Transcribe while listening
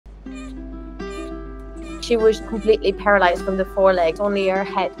She was completely paralyzed from the forelegs. Only her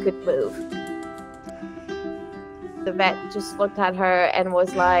head could move. The vet just looked at her and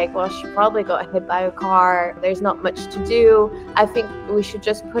was like, well, she probably got hit by a car. There's not much to do. I think we should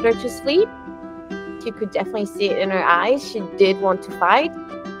just put her to sleep. You could definitely see it in her eyes. She did want to fight.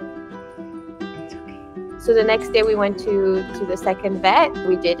 So the next day we went to the second vet.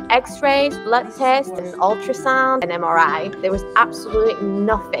 We did x-rays, blood tests, an ultrasound, an MRI. There was absolutely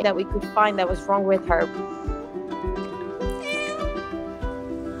nothing that we could find that was wrong with her.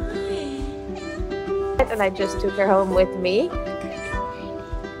 And I just took her home with me.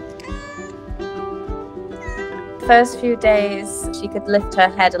 First few days, she could lift her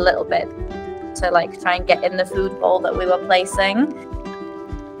head a little bit to like try and get in the food bowl that we were placing.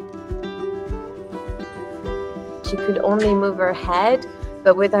 She could only move her head,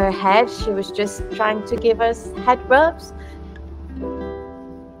 but with her head, she was just trying to give us head rubs.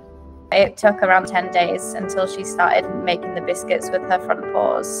 It took around 10 days until she started making the biscuits with her front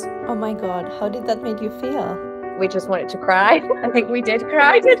paws. Oh my God, how did that make you feel? We just wanted to cry. I think we did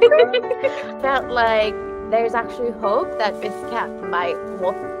cry. Felt like there's actually hope that this cat might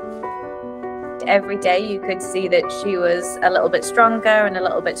walk. Every day you could see that she was a little bit stronger and a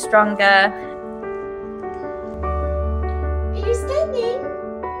little bit stronger. Are you standing?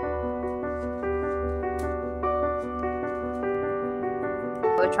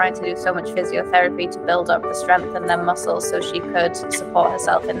 We were trying to do so much physiotherapy to build up the strength in their muscles so she could support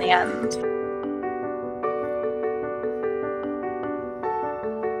herself in the end.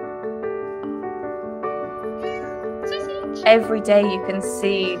 Every day you can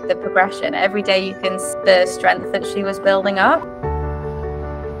see the progression. Every day you can see the strength that she was building up.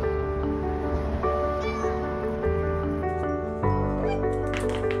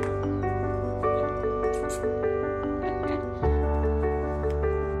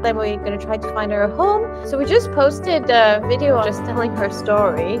 Then we're going to try to find her a home. So we just posted a video just telling her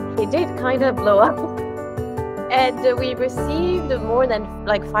story. It did kind of blow up. And we received more than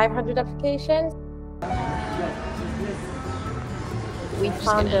like 500 applications. We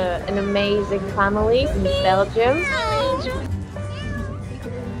found an amazing family in Belgium.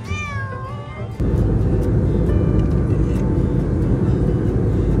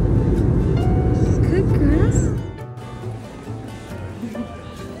 Good girl.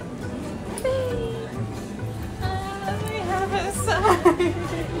 We have a son.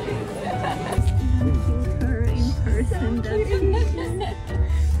 Her in person. Do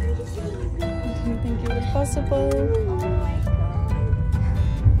you think it was possible?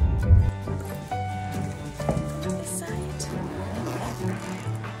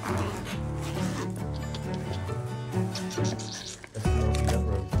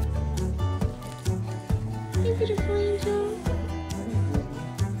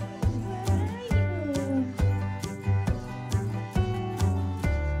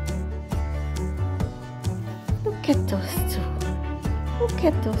 Look at those two. Look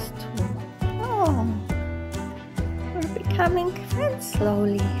at those two. Oh, we're becoming friends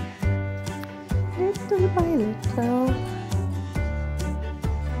slowly. Little by little.